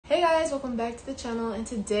guys, welcome back to the channel, and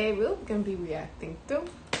today we're going to be reacting to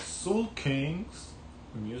Soolking's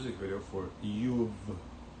music video for Youv.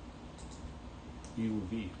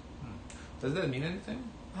 Youv. Does that mean anything?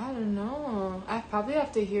 I don't know. I probably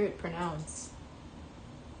have to hear it pronounced.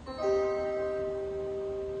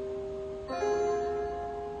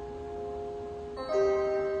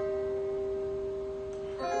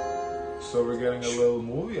 So we're getting a little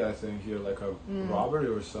movie, I think, here, like a robbery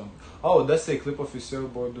or something. Oh, that's a clip officiel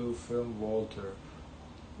do film Walter.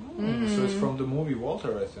 So it's from the movie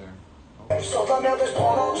Walter, I think.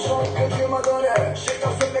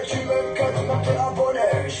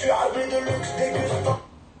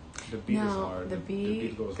 The beat is hard. The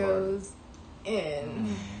beat goes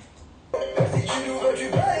in.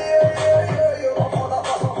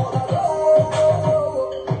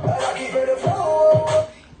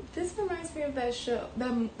 This reminds me of that show,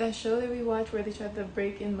 that show that we watched where they tried to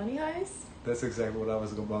break in Money Heist. That's exactly what I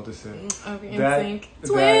was about to say.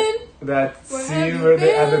 That scene where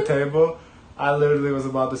they at the table, I literally was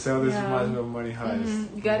about to say, oh, this reminds me of Money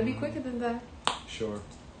Heist. You gotta be quicker than that. Sure.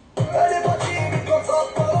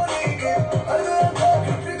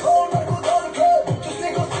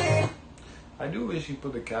 I do wish he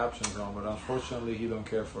put the captions on, but unfortunately he don't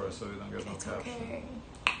care for us, so we don't get no captions. Okay.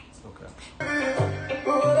 It's okay.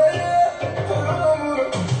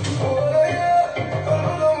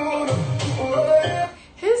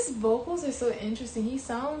 His vocals are so interesting. He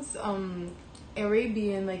sounds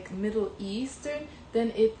Arabian, like Middle Eastern,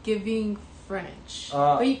 then it giving French.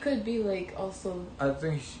 But he could be like also. I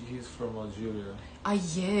think he's from Algeria.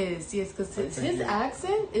 Yes, because his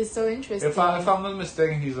accent is so interesting. If I'm not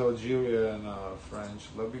mistaken, he's Algerian French.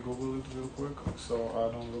 Let me Google it real quick so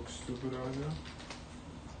I don't look stupid out here.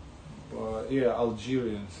 But yeah,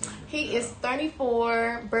 Algerian singer. He is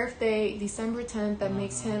 34, birthday December 10th. That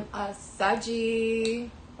makes him a Saji.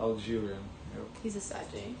 Algerian, yep. He's a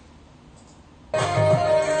Saji.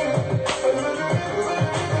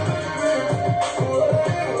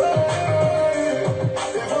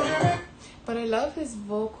 But I love his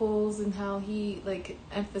vocals and how he like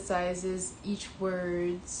emphasizes each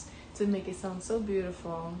words to make it sound so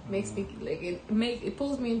beautiful. Makes me like it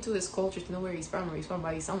pulls me into his culture to know where he's from, but he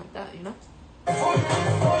sounds like that, you know. On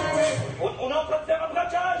est en train de faire un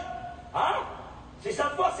braquage, hein? C'est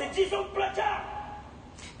chaque fois, c'est 10 ans de placard.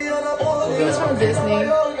 He's from Disney. Yeah,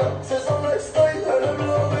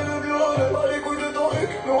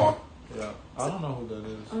 I don't know who that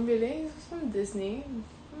is. Oh really? He's from Disney.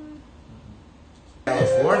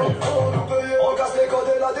 California.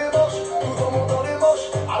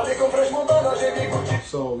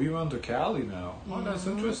 So we went to Cali now. Oh, that's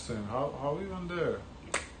interesting. How we went there?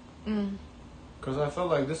 Because I felt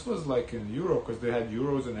like this was like in Europe, because they had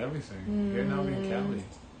euros and everything. Here now we in Cali.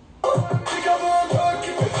 Oh.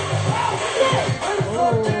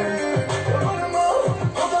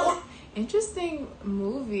 Interesting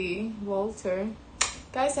movie, Walter.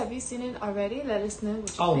 Guys, have you seen it already? Let us know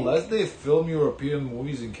what you Unless think. they film European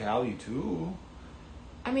movies in Cali too.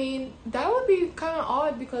 I mean, that would be kind of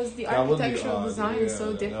odd because the architectural design is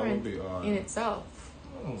so different in itself.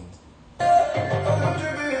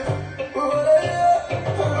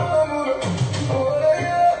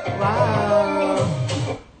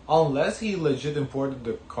 Wow. Unless he legit imported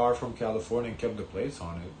the car from California and kept the plates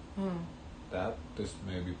on it. That this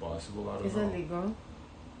may be possible. I don't know. Is that legal?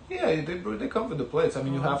 Yeah, they come with the plates. I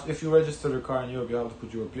mean, you have, if you register the car in Europe, you have to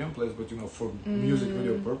put European plates. But you know, for music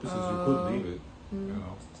video purposes, you could leave it. You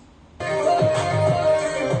know.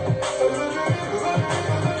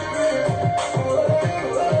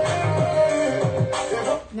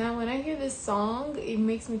 Now, when I hear this song, it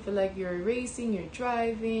makes me feel like you're racing, you're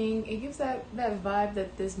driving. It gives that vibe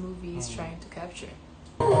that this movie is trying to capture.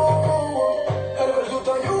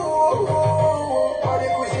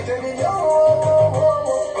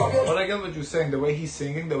 But I get what you're saying. The way he's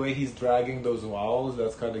singing, the way he's dragging those vowels,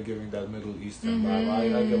 that's kind of giving that Middle Eastern vibe. I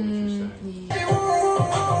get what you're saying.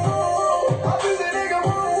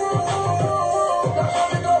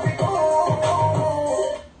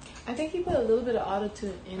 I think he put a little bit of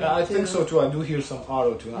auto-tune in it. I think so too. I do hear some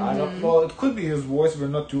auto-tune. I don't. Well, it could be his voice. We're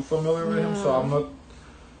not too familiar with him, so I'm not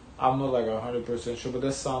like 100% sure. But it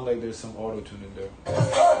does sound like there's some auto-tune in there.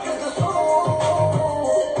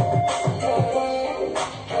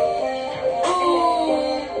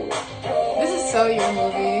 So your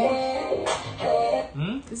movie.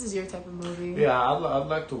 This is your type of movie. Yeah, I'd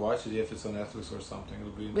like to watch it if it's on Netflix or something.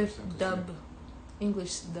 It'll be interesting with to dub, see.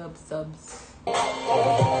 English dub subs.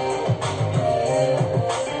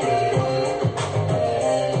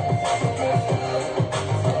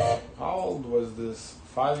 How old was this?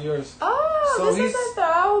 5 years. Oh, So this is a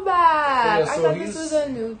throwback. I thought this was a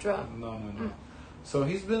new drop. No. So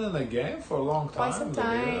he's been in the game for a long time. Quite some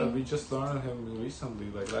time. Yeah, we just learned him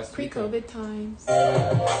recently, like last week. Pre-COVID times.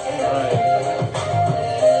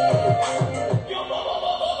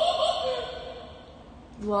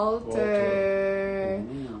 Walter.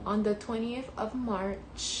 On the 20th of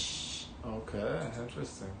March. Okay,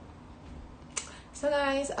 interesting. So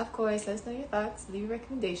guys, of course, let us know your thoughts, leave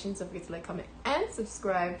recommendations, don't forget to like, comment, and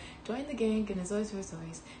subscribe. Join the gang, and as always,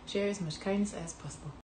 share as much kindness as possible.